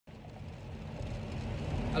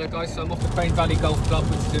Hello guys, so I'm off the Crane Valley Golf Club,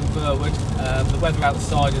 which is in Burwood. The weather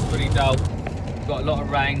outside is pretty dull. We've got a lot of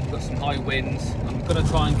rain, we've got some high winds. I'm going to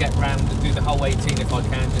try and get round and do the whole 18 if I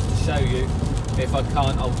can, just to show you. If I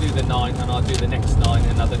can't, I'll do the 9 and I'll do the next 9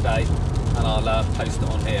 another day, and I'll post it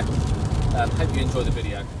on here. Hope you enjoy the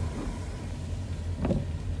video.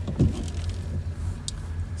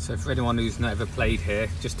 So for anyone who's never played here,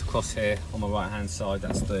 just across here on my right hand side,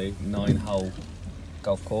 that's the 9-hole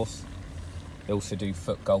golf course. They also do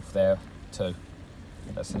foot golf there too.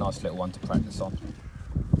 That's a nice little one to practice on.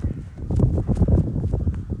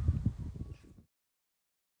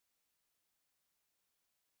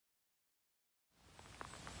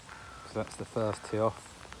 So that's the first tee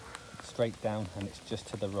off, straight down, and it's just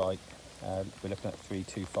to the right. We're looking at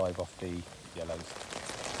 325 off the yellows.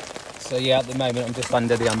 So yeah, at the moment I'm just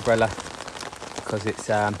under the umbrella because it's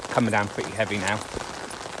coming down pretty heavy now.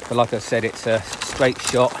 But like I said, it's a straight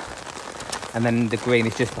shot, and then the green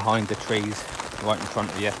is just behind the trees, right in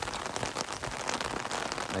front of you,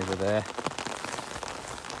 over there.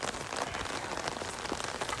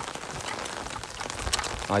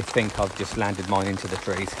 I think I've just landed mine into the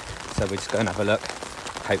trees, so we're just going to have a look.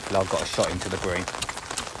 Hopefully I've got a shot into the green.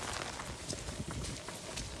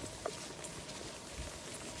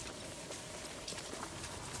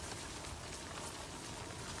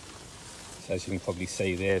 So as you can probably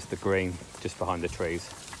see, there's the green just behind the trees.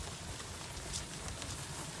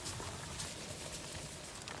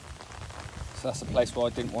 So that's the place where I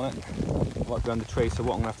didn't want it, right behind the tree. So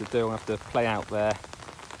what I'm going to have to do, I'm going to have to play out there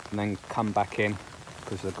and then come back in,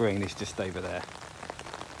 because the green is just over there.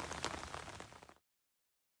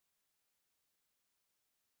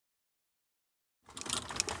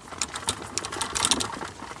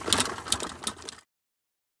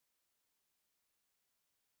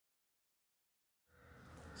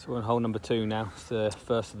 So we're on hole number 2 now. It's the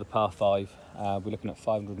first of the par 5. We're looking at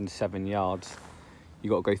 507 yards. You've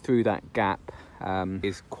got to go through that gap. It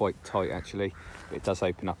is quite tight actually, but it does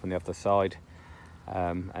open up on the other side.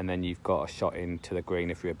 And then you've got a shot into the green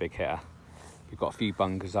if you're a big hitter. You've got a few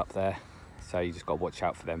bunkers up there, so you just got to watch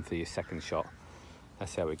out for them for your second shot.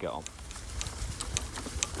 Let's see how we get on.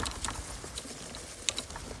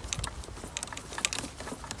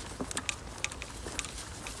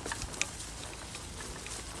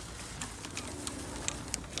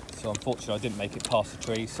 So unfortunately I didn't make it past the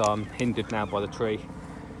tree, so I'm hindered now by the tree.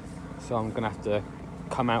 So I'm going to have to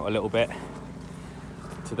come out a little bit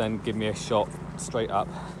to then give me a shot straight up,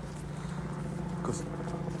 because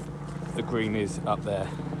the green is up there.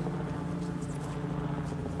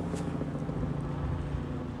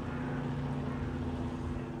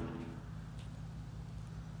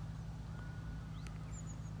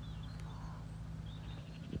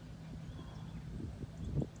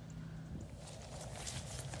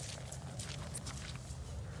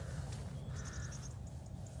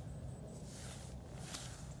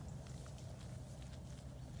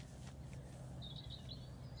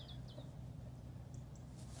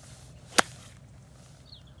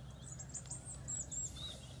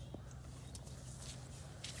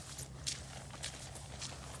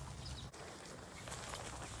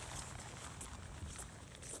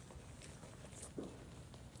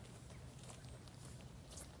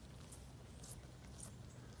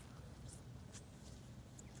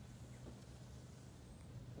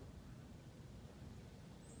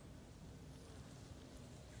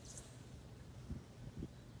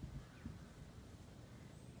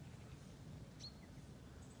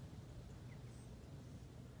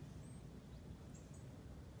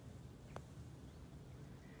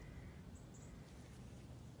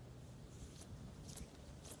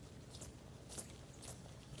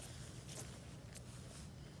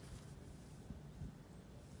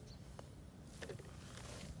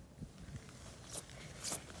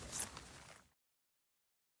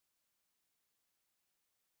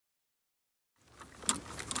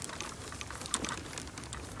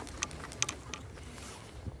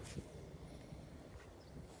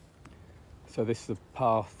 So this is a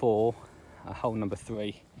par 4, hole number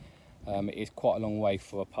 3. It is quite a long way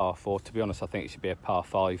for a par 4. To be honest, I think it should be a par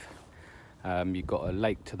 5. You've got a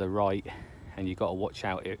lake to the right, and you've got to watch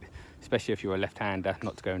out, especially if you're a left-hander,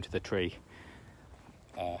 not to go into the tree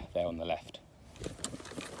there on the left.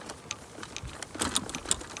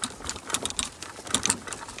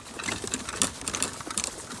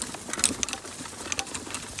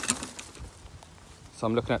 So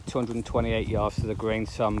I'm looking at 228 yards to the green,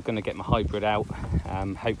 so I'm going to get my hybrid out,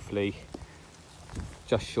 hopefully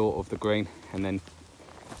just short of the green, and then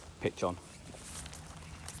pitch on.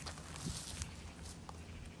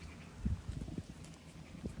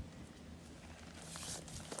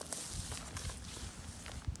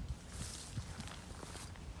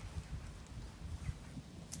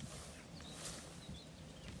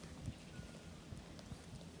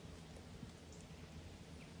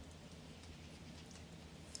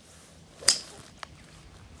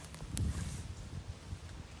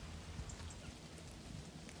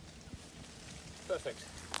 Perfect.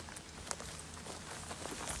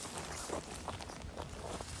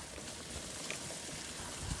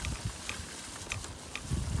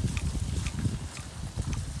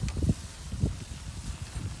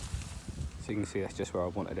 So you can see that's just where I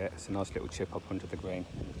wanted it. It's a nice little chip up onto the green,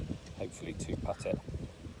 hopefully to putt it.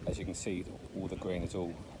 As you can see, all the green is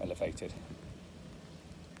all elevated.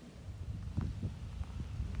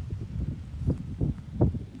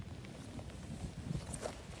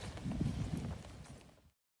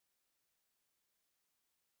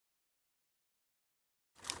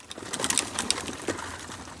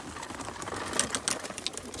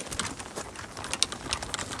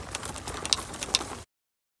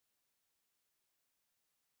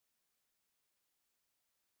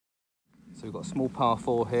 So we've got a small par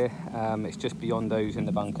 4 here. It's just beyond those in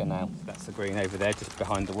the bunker now. That's the green over there, just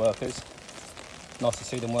behind the workers. Nice to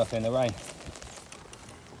see them working in the rain.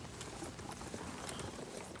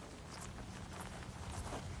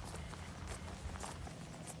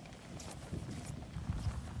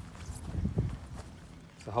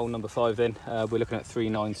 So hole number 5 then, we're looking at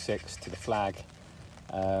 396 to the flag.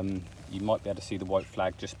 You might be able to see the white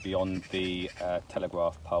flag just beyond the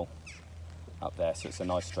telegraph pole up there, so it's a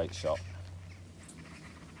nice straight shot.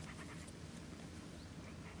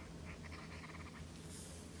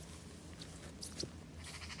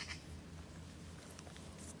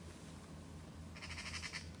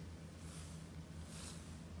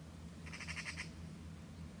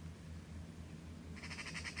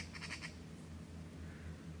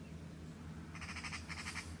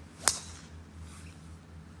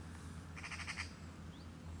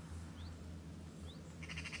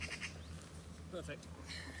 Perfect.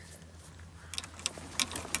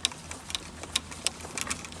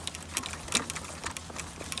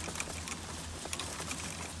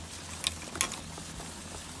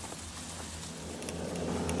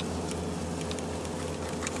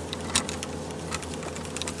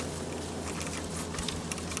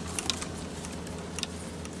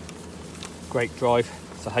 Great drive,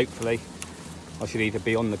 so hopefully I should either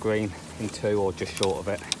be on the green in 2 or just short of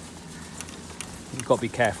it. You've got to be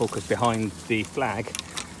careful because behind the flag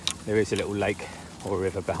there is a little lake or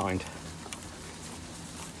river behind.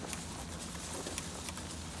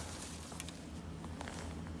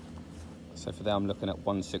 So for that I'm looking at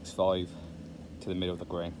 165 to the middle of the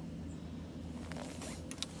green.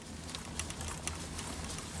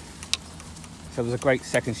 So it was a great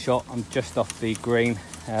second shot. I'm just off the green.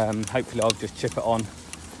 Hopefully I'll just chip it on.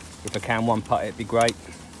 If I can 1 putt it'd be great.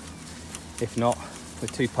 If not, we'll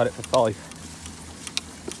 2 putt it for 5.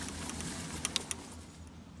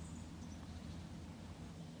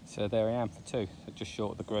 So there I am for 2, so just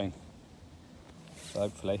short of the green. So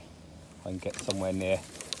hopefully I can get somewhere near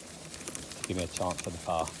to give me a chance for the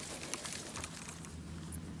par.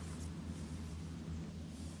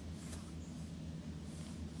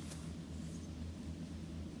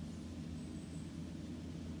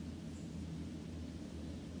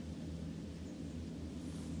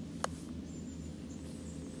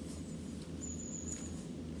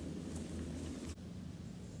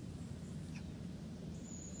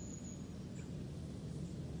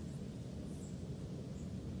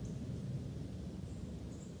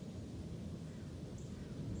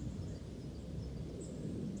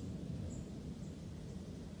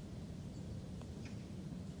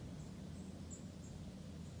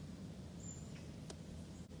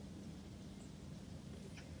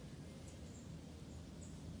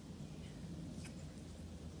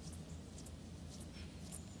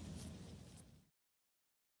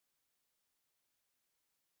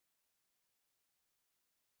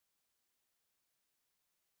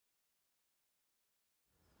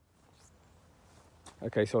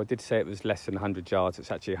 Okay, so I did say it was less than 100 yards. It's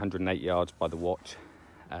actually 108 yards by the watch.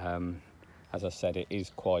 As I said, it is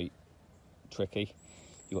quite tricky.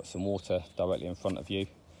 You've got some water directly in front of you.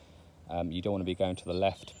 You don't want to be going to the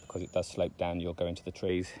left because it does slope down. You'll go into the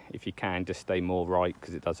trees. If you can, just stay more right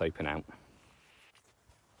because it does open out.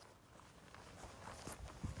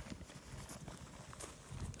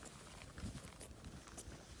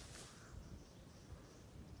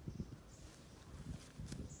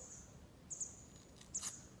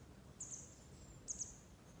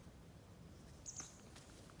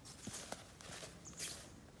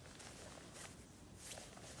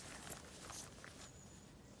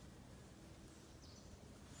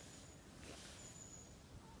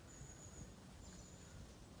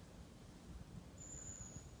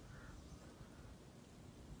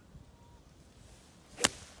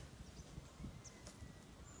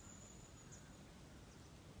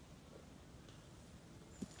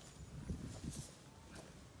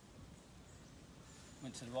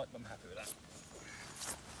 Went to the right, but I'm happy with that.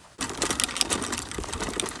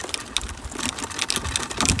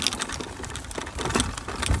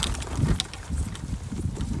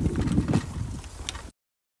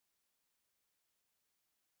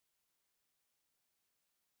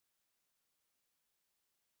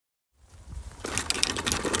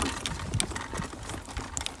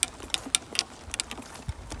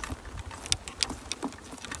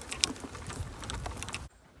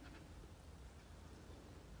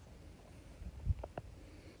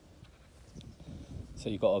 So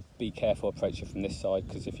you've got to be careful approaching from this side,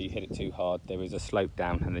 because if you hit it too hard, there is a slope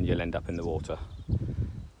down and then you'll end up in the water.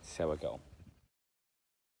 So I go on.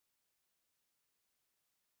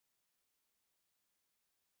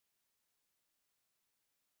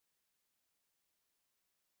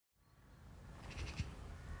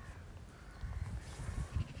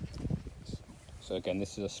 So again,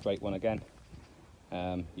 this is a straight one again.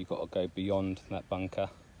 You've got to go beyond that bunker.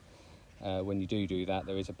 When you do that,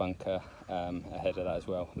 there is a bunker ahead of that as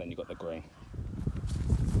well, and then you've got the green.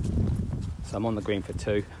 So I'm on the green for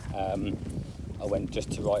 2. I went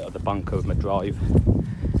just to right of the bunker with my drive,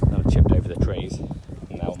 and I chipped over the trees,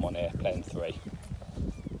 and now I'm on here playing 3.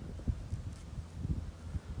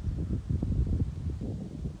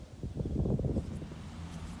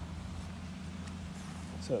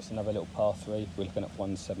 So it's another little par 3. We're looking at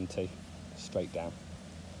 170 straight down.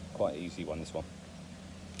 Quite an easy one, this one.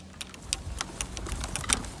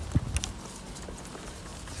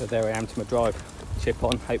 So there I am to my drive. Chip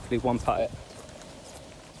on, hopefully one putt it.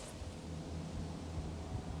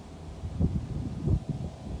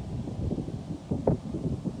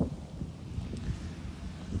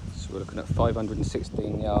 So we're looking at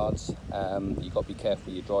 516 yards. You've got to be careful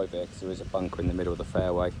with your drive here, because there is a bunker in the middle of the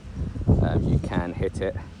fairway. You can hit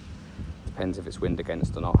it, depends if it's wind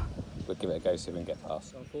against or not. We'll give it a go, see if we can get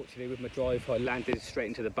past. So unfortunately with my drive I landed straight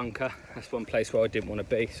into the bunker. That's one place where I didn't want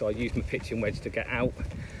to be, so I used my pitching wedge to get out,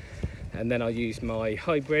 and then I used my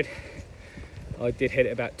hybrid. I did hit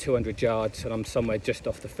it about 200 yards and I'm somewhere just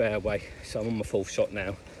off the fairway, so I'm on my 4th shot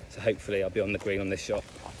now, so hopefully I'll be on the green on this shot.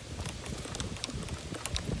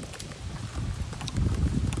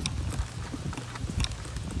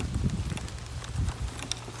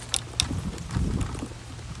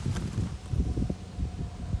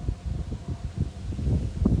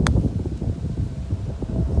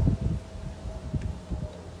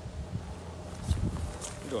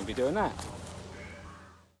 You don't want to be doing that.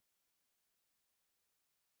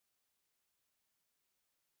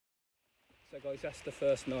 So guys, that's the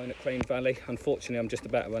first 9 at Crane Valley. Unfortunately, I'm just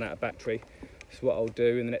about to run out of battery. So what I'll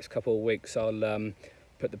do in the next couple of weeks, I'll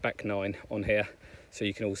put the back 9 on here so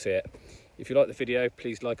you can all see it. If you like the video,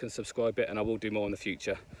 please like and subscribe it, and I will do more in the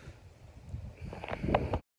future.